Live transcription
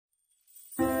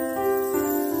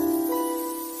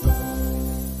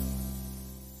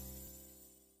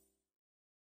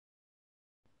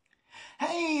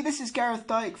this is Gareth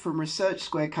Dyke from Research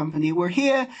Square Company. We're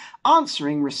here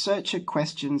answering researcher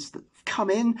questions that have come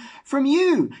in from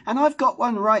you. And I've got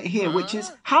one right here, which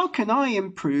is, how can I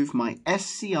improve my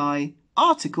SCI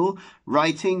article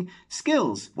writing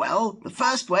skills? Well, the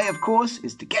first way, of course,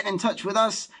 is to get in touch with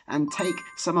us and take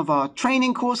some of our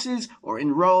training courses or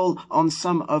enroll on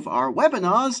some of our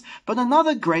webinars. But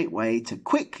another great way to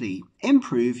quickly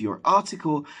improve your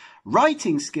article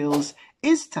writing skills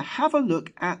is to have a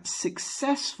look at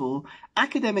successful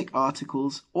academic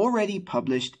articles already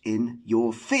published in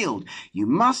your field. You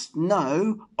must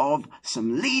know of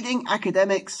some leading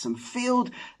academics, some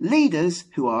field leaders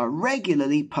who are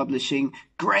regularly publishing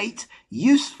great,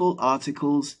 useful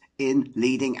articles in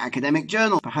leading academic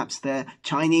journals. Perhaps they're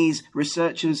Chinese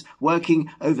researchers working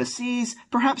overseas.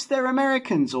 Perhaps they're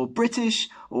Americans or British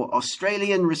or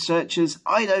Australian researchers.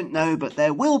 I don't know, but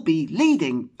there will be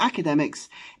leading academics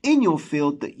in your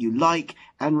field that you like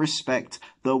and respect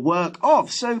the work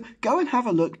of. So go and have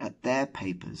a look at their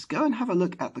papers. Go and have a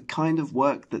look at the kind of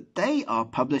work that they are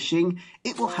publishing.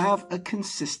 It will have a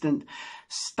consistent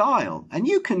style, and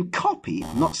you can copy.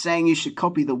 I'm not saying you should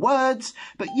copy the words,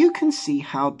 but you can see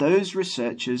how those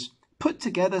researchers put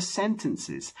together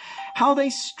sentences, how they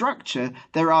structure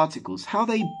their articles, how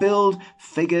they build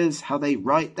figures, how they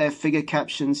write their figure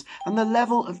captions, and the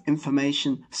level of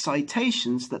information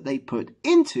citations that they put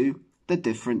into the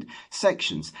different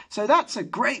sections. So that's a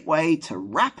great way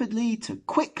to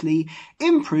quickly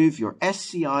improve your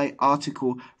SCI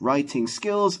article writing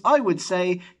skills. I would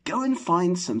say go and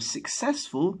find some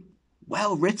successful,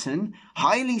 well-written,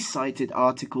 highly cited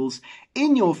articles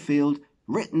in your field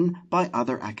written by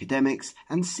other academics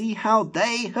and see how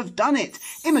they have done it.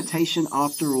 Imitation,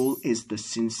 after all, is the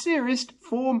sincerest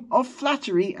form of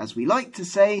flattery, as we like to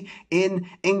say in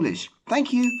English.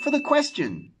 Thank you for the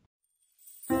question.